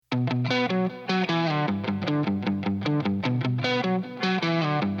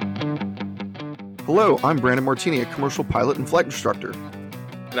Hello, I'm Brandon Martini, a commercial pilot and flight instructor.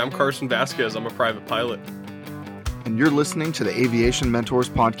 And I'm Carson Vasquez. I'm a private pilot. And you're listening to the Aviation Mentors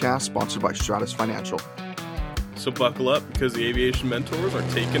podcast, sponsored by Stratus Financial. So buckle up, because the Aviation Mentors are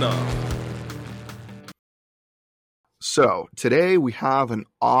taking off. So today we have an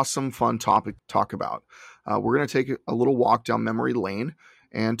awesome, fun topic to talk about. We're going to take a little walk down memory lane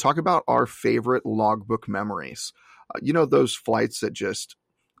and talk about our favorite logbook memories. Those flights that just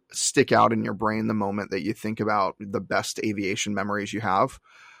stick out in your brain the moment that you think about the best aviation memories you have.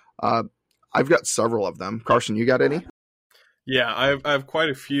 I've got several of them. Carson, you got any? Yeah, I have quite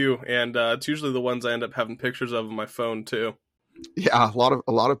a few, and it's usually the ones I end up having pictures of on my phone too. Yeah, a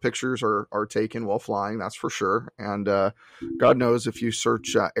lot of pictures are taken while flying, that's for sure. And God knows if you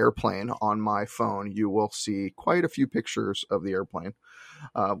search airplane on my phone, you will see quite a few pictures of the airplane,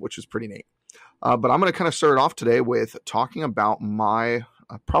 which is pretty neat. But I'm going to kind of start off today with talking about my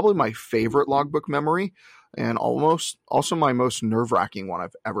probably my favorite logbook memory, and also my most nerve-wracking one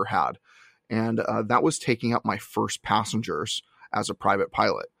I've ever had. And that was taking up my first passengers as a private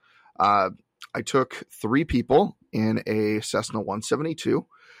pilot. I took 3 people in a Cessna 172,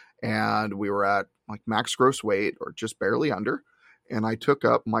 and we were at like max gross weight or just barely under. And I took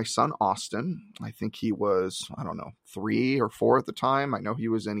up my son, Austin. I think he was, 3 or 4 at the time. I know he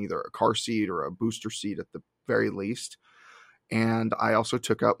was in either a car seat or a booster seat at the very least. And I also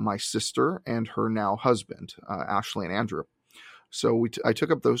took up my sister and her now husband, Ashley and Andrew. So I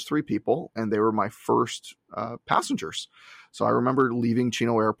took up those 3 people, and they were my first passengers. So I remember leaving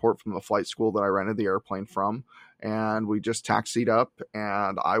Chino Airport from the flight school that I rented the airplane from, and we just taxied up,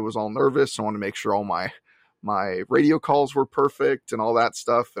 and I was all nervous. I wanted to make sure all my radio calls were perfect and all that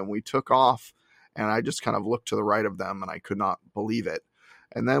stuff. And we took off, and I just kind of looked to the right of them, and I could not believe it.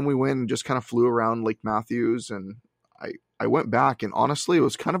 And then we went and just kind of flew around Lake Matthews, and I went back, and honestly, it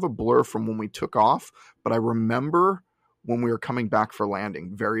was kind of a blur from when we took off, but I remember when we were coming back for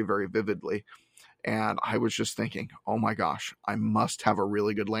landing very, very vividly. And I was just thinking, oh my gosh, I must have a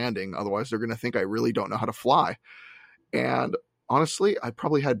really good landing. Otherwise, they're going to think I really don't know how to fly. And honestly, I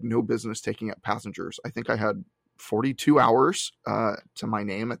probably had no business taking up passengers. I think I had 42 hours to my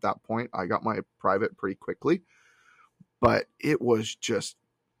name at that point. I got my private pretty quickly, but it was just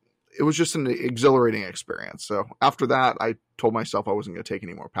an exhilarating experience. So after that, I told myself I wasn't going to take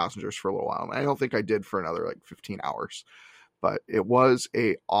any more passengers for a little while. And I don't think I did for another 15 hours, but it was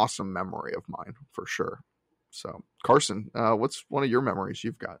a awesome memory of mine for sure. So Carson, what's one of your memories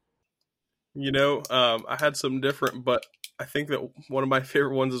you've got? I had some different, but I think that one of my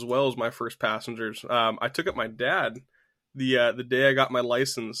favorite ones as well is my first passengers. I took up my dad the day I got my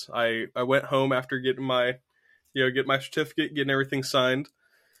license. I went home after getting my certificate, getting everything signed.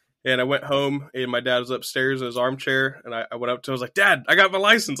 And I went home, and my dad was upstairs in his armchair, and I went up to him. I was like, "Dad, I got my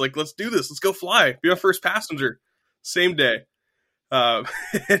license. Let's do this. Let's go fly. Be my first passenger." Same day. And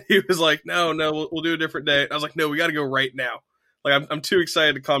he was like, "No, we'll do a different day." I was like, "No, we got to go right now. I'm too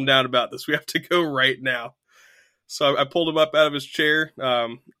excited to calm down about this. We have to go right now." So I pulled him up out of his chair.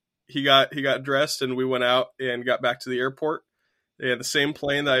 He got dressed, and we went out and got back to the airport. And the same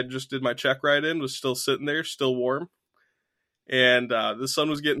plane that I just did my check ride in was still sitting there, still warm. And the sun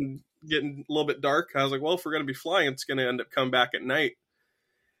was getting a little bit dark. I was like, well, if we're going to be flying, it's going to end up coming back at night.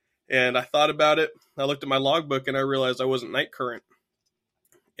 And I thought about it. I looked at my logbook, and I realized I wasn't night current.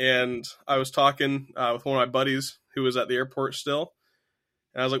 And I was talking with one of my buddies who was at the airport still.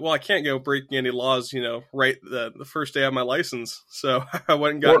 And I was like, well, I can't go breaking any laws, right the first day I have my license. So I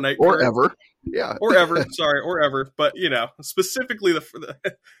went and got night current. Or ever. Yeah. Or ever. Sorry, or ever. But, specifically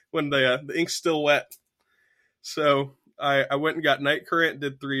when the ink's still wet. So I went and got night current,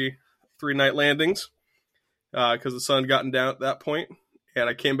 did three night landings because the sun had gotten down at that point. And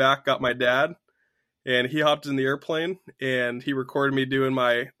I came back, got my dad, and he hopped in the airplane, and he recorded me doing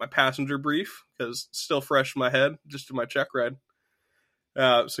my passenger brief because it's still fresh in my head, just in my check ride.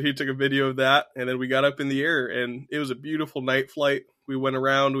 So he took a video of that, and then we got up in the air, and it was a beautiful night flight. We went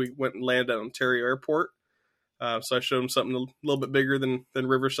around. We went and landed at Ontario Airport. So I showed him something a little bit bigger than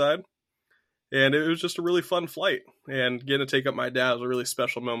Riverside. And it was just a really fun flight. And getting to take up my dad was a really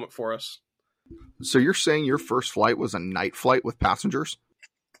special moment for us. So you're saying your first flight was a night flight with passengers?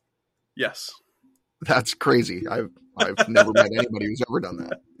 Yes. That's crazy. I've never met anybody who's ever done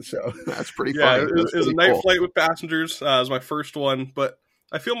that. So that's pretty funny. It was a night flight with passengers. It was my first one. But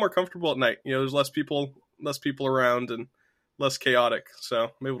I feel more comfortable at night. There's less people around and less chaotic. So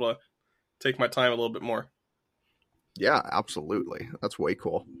I'm able to take my time a little bit more. Yeah, absolutely. That's way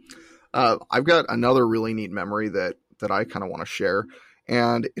cool. I've got another really neat memory that I kind of want to share,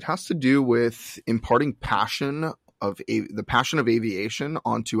 and it has to do with imparting the passion of aviation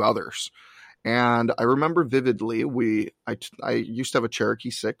onto others. And I remember vividly, I used to have a Cherokee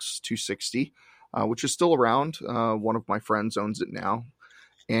 6 260, which is still around. One of my friends owns it now.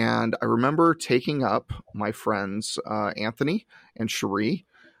 And I remember taking up my friends, Anthony and Cherie,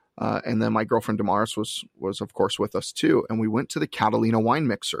 and then my girlfriend Damaris was of course with us too. And we went to the Catalina wine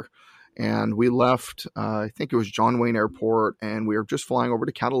mixer, and we left, I think it was John Wayne Airport, and we were just flying over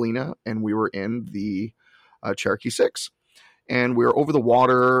to Catalina, and we were in the Cherokee 6. And we were over the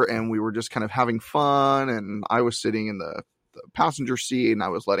water, and we were just kind of having fun. And I was sitting in the passenger seat, and I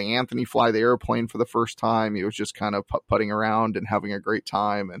was letting Anthony fly the airplane for the first time. He was just kind of putting around and having a great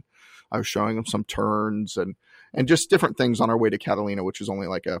time. And I was showing him some turns and just different things on our way to Catalina, which is only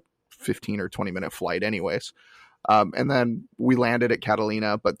like a 15 or 20-minute flight anyways. And then we landed at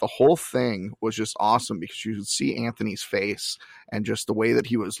Catalina, but the whole thing was just awesome because you could see Anthony's face and just the way that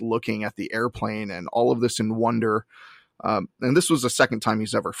he was looking at the airplane and all of this in wonder. And this was the second time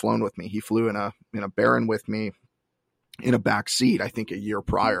he's ever flown with me. He flew in a Baron with me in a back seat, I think a year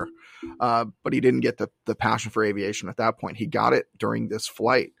prior. But he didn't get the passion for aviation at that point. He got it during this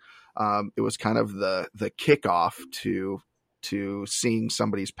flight. It was kind of the kickoff to seeing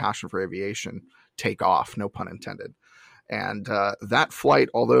somebody's passion for aviation take off, no pun intended. And that flight,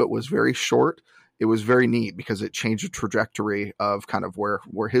 although it was very short, it was very neat because it changed the trajectory of kind of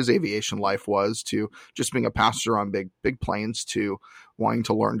where his aviation life was, to just being a passenger on big planes to wanting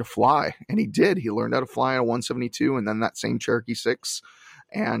to learn to fly. And he did. He learned how to fly a 172, and then that same Cherokee 6,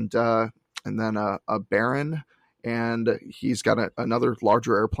 and then a Baron, and he's got another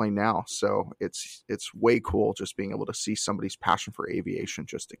larger airplane now. So it's way cool just being able to see somebody's passion for aviation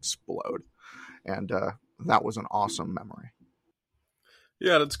just explode. And that was an awesome memory.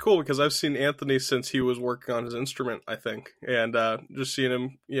 Yeah, that's cool because I've seen Anthony since he was working on his instrument, I think, and just seeing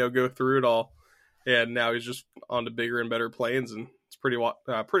him, go through it all, and now he's just on to bigger and better planes, and it's pretty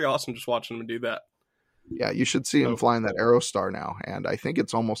awesome just watching him do that. Yeah, you should see him flying that Aerostar now, and I think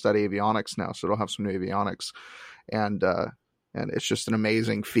it's almost at avionics now, so it'll have some new avionics, and it's just an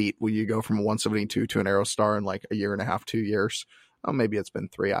amazing feat when you go from a 172 to an Aerostar in like a year and a half, 2 years. Oh, maybe it's been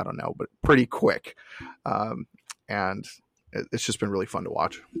 3, I don't know, but pretty quick, and it's just been really fun to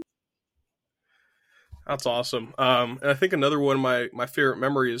watch. That's awesome. And I think another one of my favorite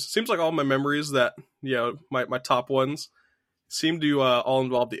memories, seems like all my memories that, my top ones seem to all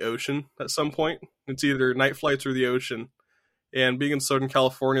involve the ocean at some point. It's either night flights or the ocean. And being in Southern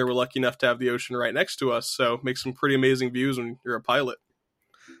California, we're lucky enough to have the ocean right next to us. So it makes some pretty amazing views when you're a pilot.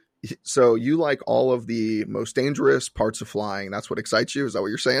 So you like all of the most dangerous parts of flying. That's what excites you. Is that what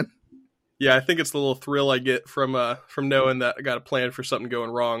you're saying? Yeah, I think it's the little thrill I get from knowing that I got a plan for something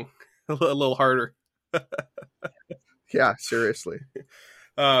going wrong a little harder. Yeah, seriously.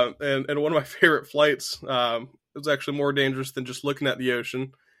 And one of my favorite flights, it was actually more dangerous than just looking at the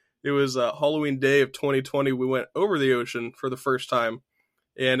ocean. It was Halloween Day of 2020. We went over the ocean for the first time,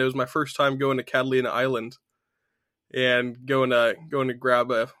 and it was my first time going to Catalina Island and going to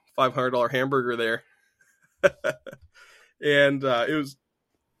grab a $500 hamburger there. And it was.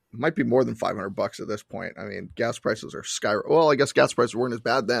 Might be more than $500 at this point. I mean, gas prices are skyrocketing. Well, I guess gas prices weren't as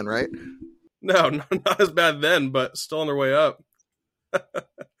bad then, right? No, not as bad then, but still on their way up.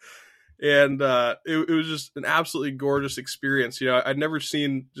 And it was just an absolutely gorgeous experience. I'd never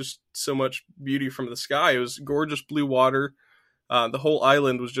seen just so much beauty from the sky. It was gorgeous blue water. The whole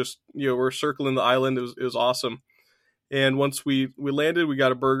island was just, we're circling the island. It was awesome. And once we landed, we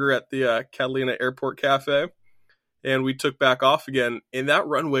got a burger at the Catalina Airport Cafe. And we took back off again. And that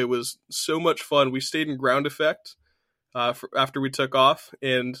runway was so much fun. We stayed in ground effect after we took off,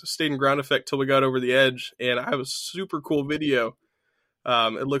 and stayed in ground effect till we got over the edge. And I have a super cool video.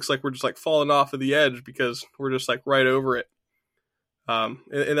 It looks like we're just like falling off of the edge because we're just like right over it. And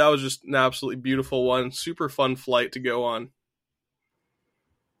that was just an absolutely beautiful one. Super fun flight to go on.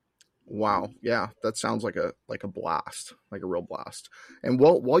 Wow. Yeah, that sounds like a blast, like a real blast. And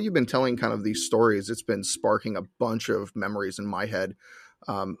while you've been telling kind of these stories, it's been sparking a bunch of memories in my head,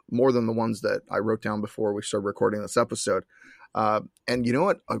 more than the ones that I wrote down before we started recording this episode. And you know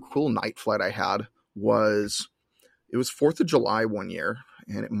what? A cool night flight I had was, it was 4th of July one year,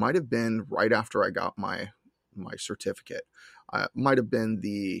 and it might have been right after I got my certificate. Might have been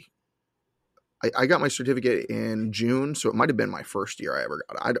I got my certificate in June, so it might have been my first year I ever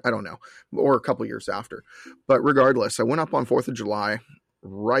got it. I don't know, or a couple years after. But regardless, I went up on 4th of July,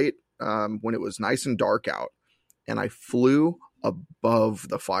 right when it was nice and dark out, and I flew above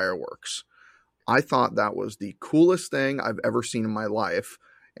the fireworks. I thought that was the coolest thing I've ever seen in my life,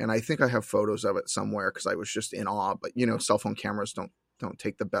 and I think I have photos of it somewhere because I was just in awe. But cell phone cameras don't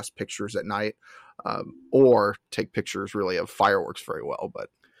take the best pictures at night, or take pictures really of fireworks very well. But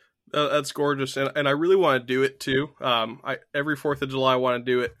That's gorgeous, and I really want to do it too. Every 4th of July I want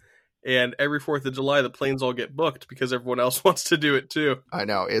to do it, and every 4th of July the planes all get booked because everyone else wants to do it too. I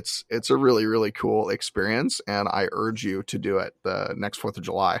know it's a really, really cool experience, and I urge you to do it the next 4th of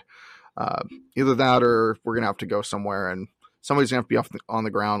July. Either that, or we're gonna have to go somewhere, and somebody's gonna have to be on the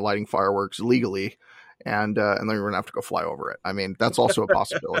ground lighting fireworks legally, and then we're gonna have to go fly over it. I mean, that's also a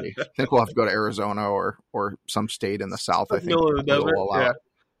possibility. I think we'll have to go to Arizona or some state in the South. I think Middle of the desert, yeah.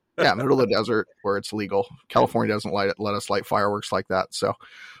 Yeah, middle of the desert where it's legal. California doesn't let us light fireworks like that, so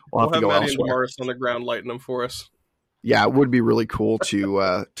we'll have to go Maddie elsewhere. And Damaris on the ground lighting them for us. Yeah, it would be really cool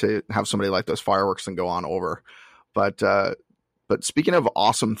to have somebody light those fireworks and go on over. But speaking of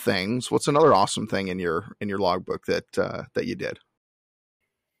awesome things, what's another awesome thing in your logbook that you did?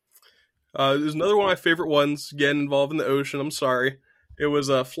 There's another one of my favorite ones, again involving the ocean. I'm sorry. It was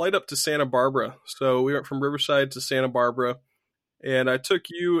a flight up to Santa Barbara. So we went from Riverside to Santa Barbara. And I took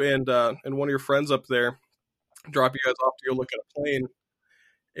you and one of your friends up there, drop you guys off to go look at a plane.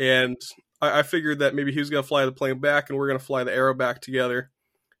 And I figured that maybe he was going to fly the plane back, and we're going to fly the Arrow back together.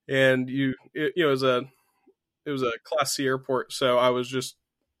 And it was a Class C airport, so I was just,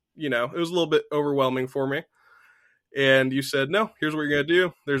 it was a little bit overwhelming for me. And you said, no, here's what you're going to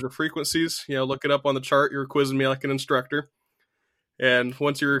do. There's the frequencies. Look it up on the chart. You're quizzing me like an instructor. And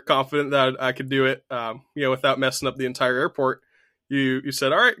once you're confident that I could do it, without messing up the entire airport, you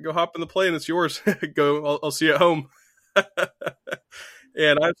said, all right, go hop in the plane. It's yours. Go. I'll see you at home.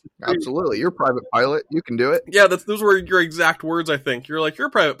 And Absolutely. You're a private pilot. You can do it. Yeah, those were your exact words, I think. You're like, you're a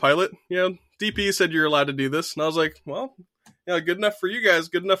private pilot. DP said you're allowed to do this. And I was like, well, good enough for you guys.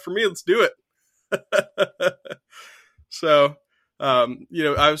 Good enough for me. Let's do it. So, I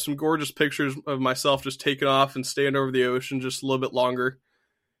have some gorgeous pictures of myself just taking off and staying over the ocean just a little bit longer.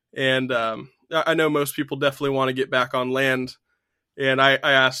 And I know most people definitely want to get back on land. And I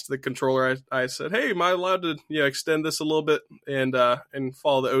asked the controller, I said, hey, am I allowed to extend this a little bit and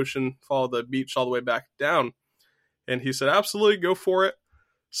follow the ocean, follow the beach all the way back down? And he said, absolutely, go for it.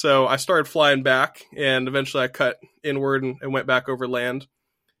 So I started flying back, and eventually I cut inward and went back over land.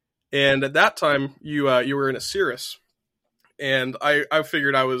 And at that time, you were in a Cirrus. And I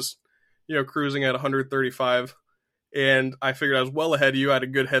figured I was, cruising at 135. And I figured I was well ahead of you. I had a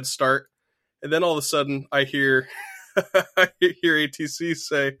good head start. And then all of a sudden, I hear ATC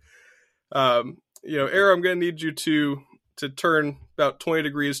say, Arrow, I'm going to need you to turn about 20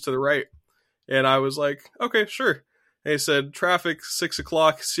 degrees to the right. And I was like, okay, sure. And he said, traffic, 6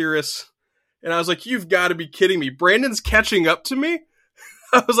 o'clock, Cirrus. And I was like, you've got to be kidding me. Brandon's catching up to me?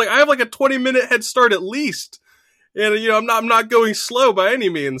 I was like, I have like a 20-minute head start at least. And, I'm not going slow by any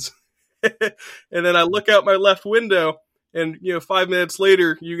means. And then I look out my left window, and, 5 minutes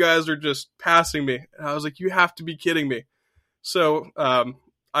later, you guys are just passing me. And I was like, you have to be kidding me. So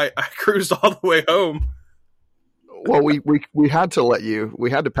I cruised all the way home. Well, we had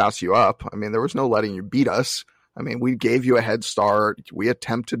to pass you up. I mean, there was no letting you beat us. I mean, we gave you a head start. We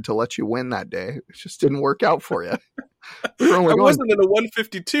attempted to let you win that day. It just didn't work out for you. Wasn't in a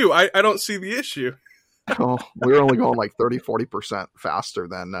 152. I don't see the issue. Oh, we were only going like 30-40% faster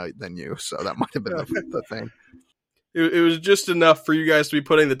than you. So that might have been the thing. It was just enough for you guys to be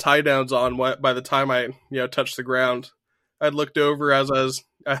putting the tie downs on by the time I touched the ground. I'd looked over I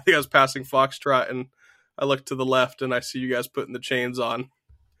think I was passing Foxtrot, and I looked to the left and I see you guys putting the chains on.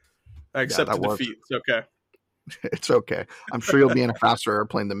 I accepted defeat. It's okay. It's okay. I'm sure you'll be in a faster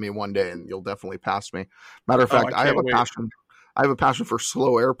airplane than me one day, and you'll definitely pass me. Matter of fact, I have a passion. I have a passion for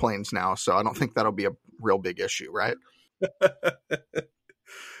slow airplanes now, so I don't think that'll be a real big issue, right?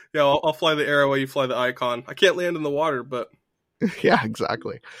 Yeah, I'll fly the Arrow while you fly the Icon. I can't land in the water, but yeah,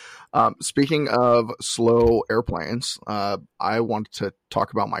 exactly. Speaking of slow airplanes, I wanted to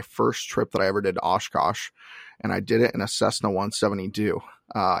talk about my first trip that I ever did to Oshkosh, and I did it in a Cessna 172.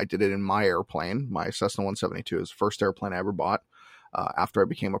 I did it in my airplane. My Cessna 172 is the first airplane I ever bought after I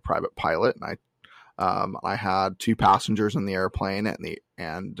became a private pilot, and I had 2 passengers in the airplane,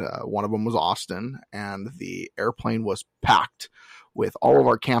 and one of them was Austin, and the airplane was packed with all of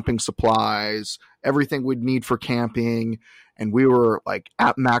our camping supplies, everything we'd need for camping, and we were like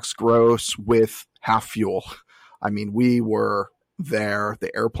at max gross with half fuel. I mean, we were there.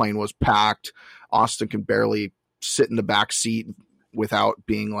 The airplane was packed. Austin could barely sit in the back seat without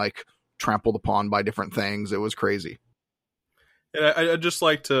being like trampled upon by different things. It was crazy. And I'd just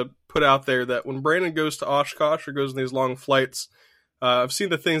like to put out there that when Brandon goes to Oshkosh or goes on these long flights, I've seen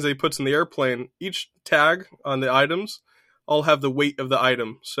the things that he puts in the airplane. Each tag on the items all have the weight of the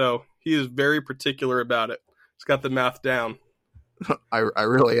item. So he is very particular about it. He's got the math down. I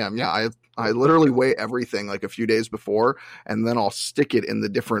really am. Yeah, I literally weigh everything like a few days before, and then I'll stick it in the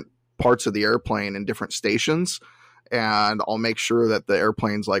different parts of the airplane in different stations, and I'll make sure that the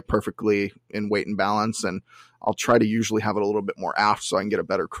airplane's like perfectly in weight and balance, and I'll try to usually have it a little bit more aft so I can get a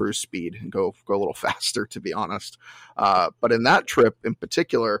better cruise speed and go a little faster, to be honest. But in that trip in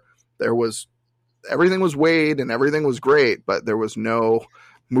particular, everything was weighed and everything was great, but there was no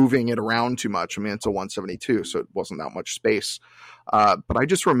moving it around too much. I mean, it's a 172, so it wasn't that much space. But I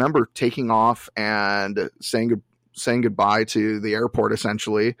just remember taking off and saying goodbye to the airport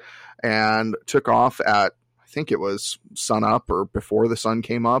essentially, and took off at, I think it was sun up or before the sun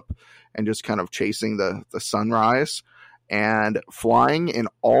came up, and just kind of chasing the sunrise and flying in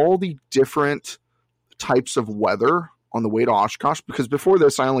all the different types of weather on the way to Oshkosh, because before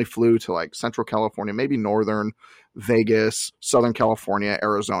this I only flew to like Central California, maybe Northern, Vegas, Southern California,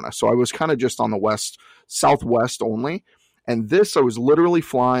 Arizona. So I was kind of just on the southwest only. And this, I was literally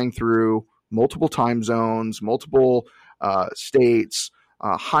flying through multiple time zones, multiple states,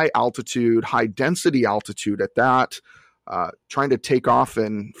 high altitude, high density altitude at that, trying to take off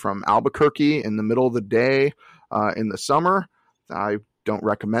from Albuquerque in the middle of the day in the summer. I don't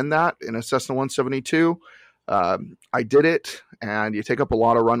recommend that in a Cessna 172. I did it, and you take up a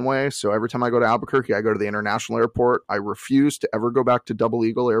lot of runway. So every time I go to Albuquerque, I go to the international airport. I refuse to ever go back to Double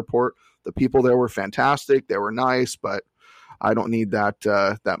Eagle Airport. The people there were fantastic. They were nice, but I don't need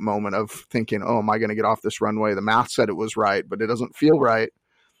that moment of thinking, oh, am I going to get off this runway? The math said it was right, but it doesn't feel right.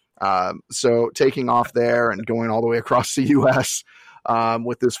 So taking off there and going all the way across the U.S.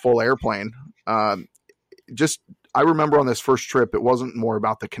 With this full airplane, I remember on this first trip, it wasn't more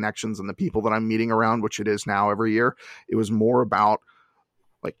about the connections and the people that I'm meeting around, which it is now every year. It was more about,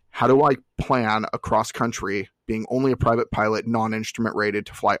 like, how do I plan across country, being only a private pilot, non-instrument rated,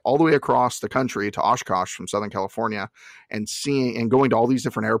 to fly all the way across the country to Oshkosh from Southern California, and seeing and going to all these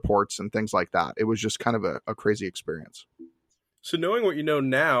different airports and things like that. It was just kind of a crazy experience. So knowing what you know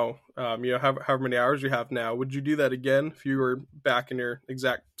now, however many hours you have now, would you do that again if you were back in your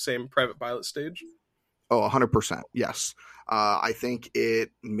exact same private pilot stage? Oh, 100%. Yes. I think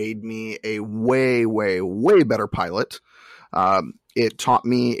it made me a way, way, way better pilot. It taught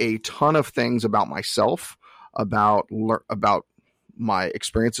me a ton of things about myself, about my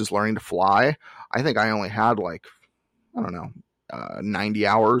experiences learning to fly. I think I only had 90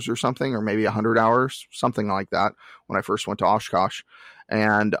 hours or something, or maybe 100 hours, something like that, when I first went to Oshkosh.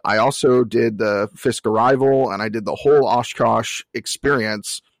 And I also did the Fisk arrival, and I did the whole Oshkosh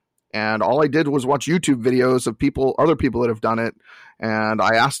experience. And all I did was watch YouTube videos of other people that have done it. And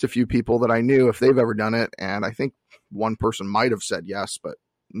I asked a few people that I knew if they've ever done it. And I think one person might have said yes, but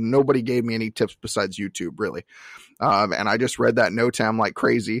nobody gave me any tips besides YouTube, really. And I just read that NOTAM like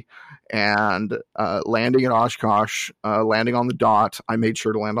crazy. And landing at Oshkosh, landing on the dot. I made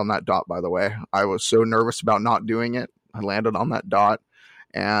sure to land on that dot, by the way. I was so nervous about not doing it. I landed on that dot.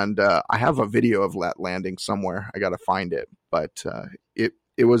 And I have a video of that landing somewhere. I got to find it. But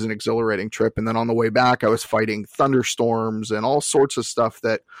it was an exhilarating trip. And then on the way back, I was fighting thunderstorms and all sorts of stuff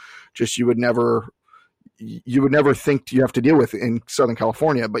that just you would never think you have to deal with in Southern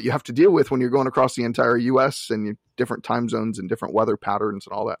California, but you have to deal with when you're going across the entire US and different time zones and different weather patterns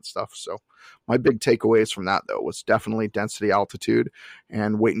and all that stuff. So my big takeaways from that, though, was definitely density, altitude,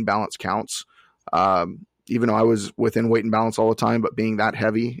 and weight and balance counts. Even though I was within weight and balance all the time, but being that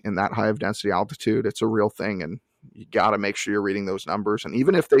heavy and that high of density altitude, it's a real thing. And you got to make sure you're reading those numbers. And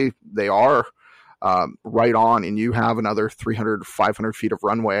even if they are right on, and you have another 300, 500 feet of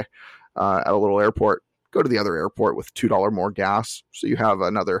runway at a little airport, go to the other airport with $2 more gas. So you have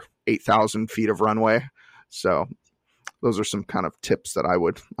another 8,000 feet of runway. So those are some kind of tips that I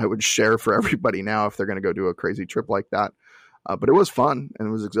would share for everybody now if they're going to go do a crazy trip like that. But it was fun and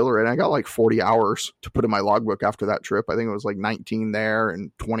it was exhilarating. I got like 40 hours to put in my logbook after that trip. I think it was like 19 there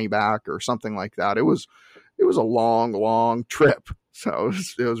and 20 back or something like that. It was a long, long trip. So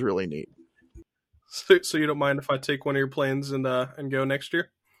it was really neat. So you don't mind if I take one of your planes and go next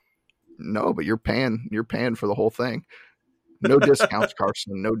year? No, but you're paying for the whole thing. No discounts,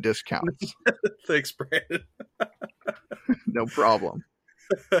 Carson. No discounts. Thanks, Brandon. No problem.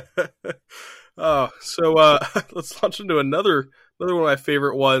 So let's launch into another one of my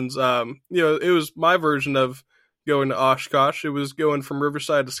favorite ones. It was my version of going to Oshkosh. It was going from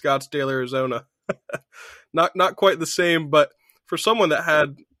Riverside to Scottsdale, Arizona. Not quite the same, but for someone that I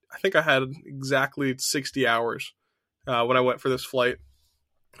think I had exactly 60 hours when I went for this flight.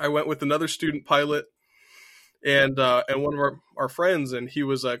 I went with another student pilot and one of our friends, and he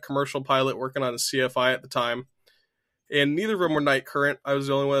was a commercial pilot working on a CFI at the time. And neither of them were night current. I was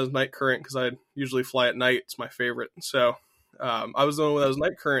the only one that was night current because I usually fly at night. It's my favorite. So I was the only one that was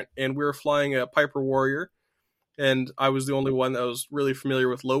night current, and we were flying a Piper Warrior, and I was the only one that was really familiar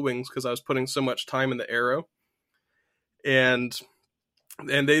with low wings because I was putting so much time in the aero. And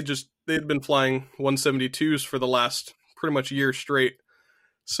they'd been flying 172s for the last pretty much year straight.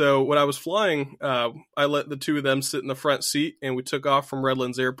 So when I was flying, I let the two of them sit in the front seat, and we took off from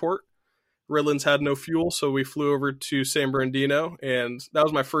Redlands Airport. Redlands had no fuel, so we flew over to San Bernardino, and that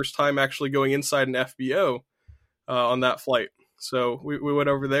was my first time actually going inside an FBO on that flight. So we went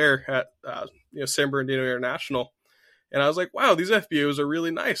over there at San Bernardino International, and I was like, wow, these FBOs are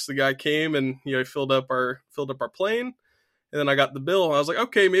really nice. The guy came and he filled up our plane, and then I got the bill, and I was like,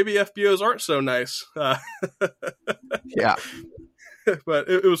 okay, maybe FBOs aren't so nice. Yeah. But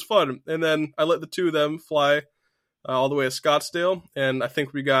it was fun. And then I let the two of them fly all the way to Scottsdale, and I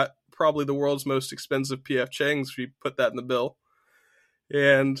think we got probably the world's most expensive PF Chang's. We put that in the bill,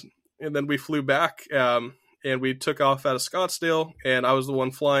 and then we flew back, and we took off out of Scottsdale, and I was the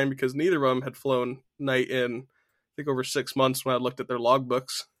one flying because neither of them had flown night in, I think, over 6 months when I looked at their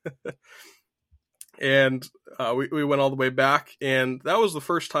logbooks. And we went all the way back, and that was the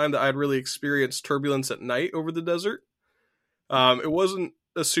first time that I'd really experienced turbulence at night over the desert. It wasn't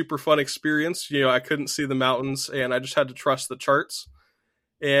a super fun experience. I couldn't see the mountains, and I just had to trust the charts.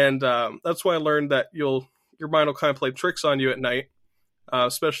 And that's why I learned that your mind will kind of play tricks on you at night,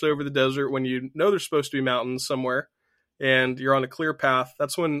 especially over the desert when you know there's supposed to be mountains somewhere and you're on a clear path.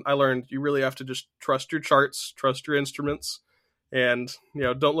 That's when I learned you really have to just trust your charts, trust your instruments, and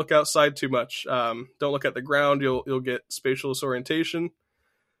don't look outside too much. Don't look at the ground. You'll get spatial disorientation,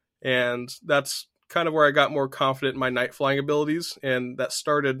 and that's kind of where I got more confident in my night flying abilities, and that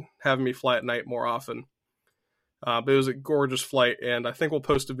started having me fly at night more often. But it was a gorgeous flight, and I think we'll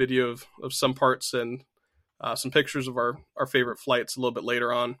post a video of some parts and some pictures of our favorite flights a little bit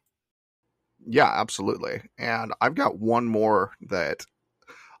later on. Yeah, absolutely. And I've got one more that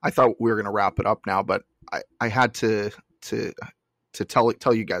I thought we were going to wrap it up now, but I had to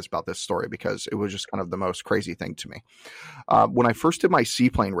tell you guys about this story because it was just kind of the most crazy thing to me. When I first did my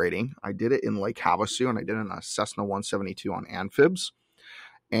seaplane rating, I did it in Lake Havasu, and I did it in a Cessna 172 on amphibs.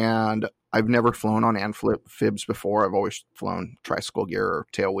 And I've never flown on amphibs before. I've always flown tricycle gear or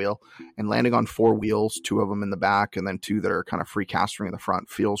tail wheel, and landing on four wheels, two of them in the back and then two that are kind of free castering in the front,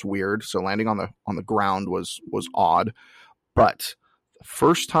 feels weird. So landing on the ground was odd. But the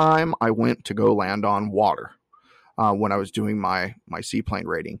first time I went to go land on water, when I was doing my seaplane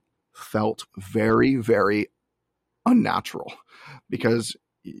rating, felt very, very unnatural, because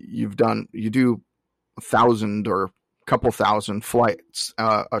you do 1,000 or couple thousand flights,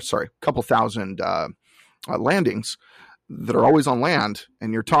 couple thousand landings that are always on land,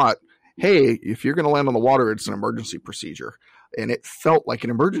 and you're taught, hey, if you're going to land on the water, it's an emergency procedure. And it felt like an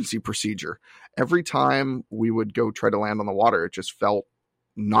emergency procedure. Every time we would go try to land on the water, it just felt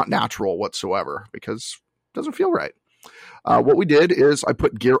not natural whatsoever because it doesn't feel right. What we did is I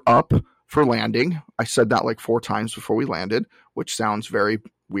put gear up for landing. I said that like 4 times before we landed, which sounds very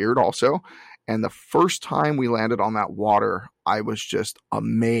weird also. And the first time we landed on that water, I was just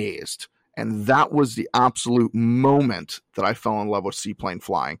amazed. And that was the absolute moment that I fell in love with seaplane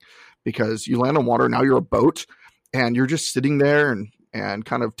flying, because you land on water, now you're a boat, and you're just sitting there and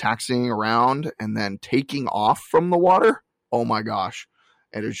kind of taxiing around and then taking off from the water. Oh my gosh.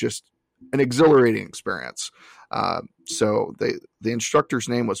 It is just an exhilarating experience. So the instructor's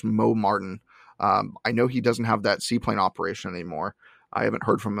name was Mo Martin. I know he doesn't have that seaplane operation anymore. I haven't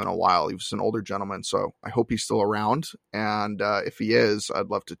heard from him in a while. He was an older gentleman, so I hope he's still around. And if he is, I'd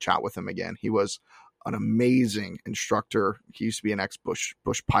love to chat with him again. He was an amazing instructor. He used to be an ex-Bush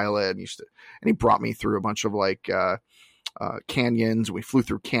pilot, and he brought me through a bunch of canyons. We flew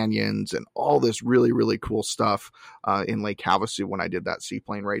through canyons and all this really, really cool stuff in Lake Havasu when I did that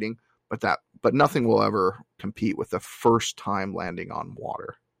seaplane rating. But nothing will ever compete with the first time landing on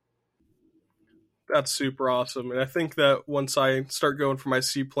water. That's super awesome. And I think that once I start going for my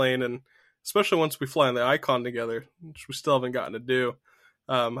seaplane, and especially once we fly on the Icon together, which we still haven't gotten to do,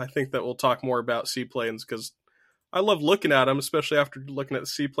 I think that we'll talk more about seaplanes, because I love looking at them, especially after looking at the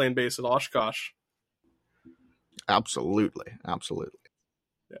seaplane base at Oshkosh. Absolutely.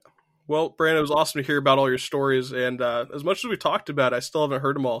 Yeah. Well, Brandon, it was awesome to hear about all your stories. And as much as we talked about, I still haven't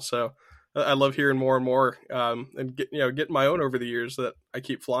heard them all. So I love hearing more and more, and getting my own over the years that I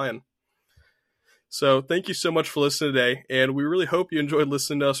keep flying. So thank you so much for listening today, and we really hope you enjoyed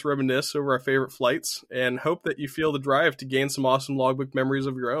listening to us reminisce over our favorite flights, and hope that you feel the drive to gain some awesome logbook memories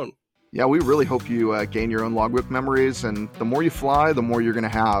of your own. Yeah, we really hope you gain your own logbook memories, and the more you fly, the more you're going to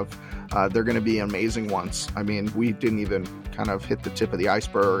have. They're going to be amazing ones. I mean, we didn't even kind of hit the tip of the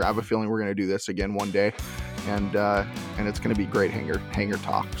iceberg. I have a feeling we're going to do this again one day, and it's going to be great hangar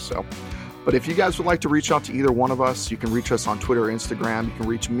talk. So, but if you guys would like to reach out to either one of us, you can reach us on Twitter or Instagram. You can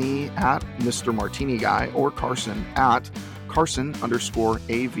reach me at Mr. Martini Guy or Carson at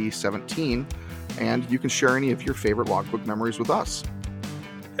Carson_AV17, and you can share any of your favorite logbook memories with us.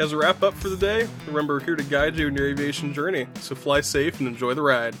 As a wrap up for the day, remember, we're here to guide you in your aviation journey, so fly safe and enjoy the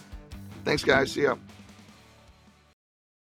ride. Thanks, guys. See ya.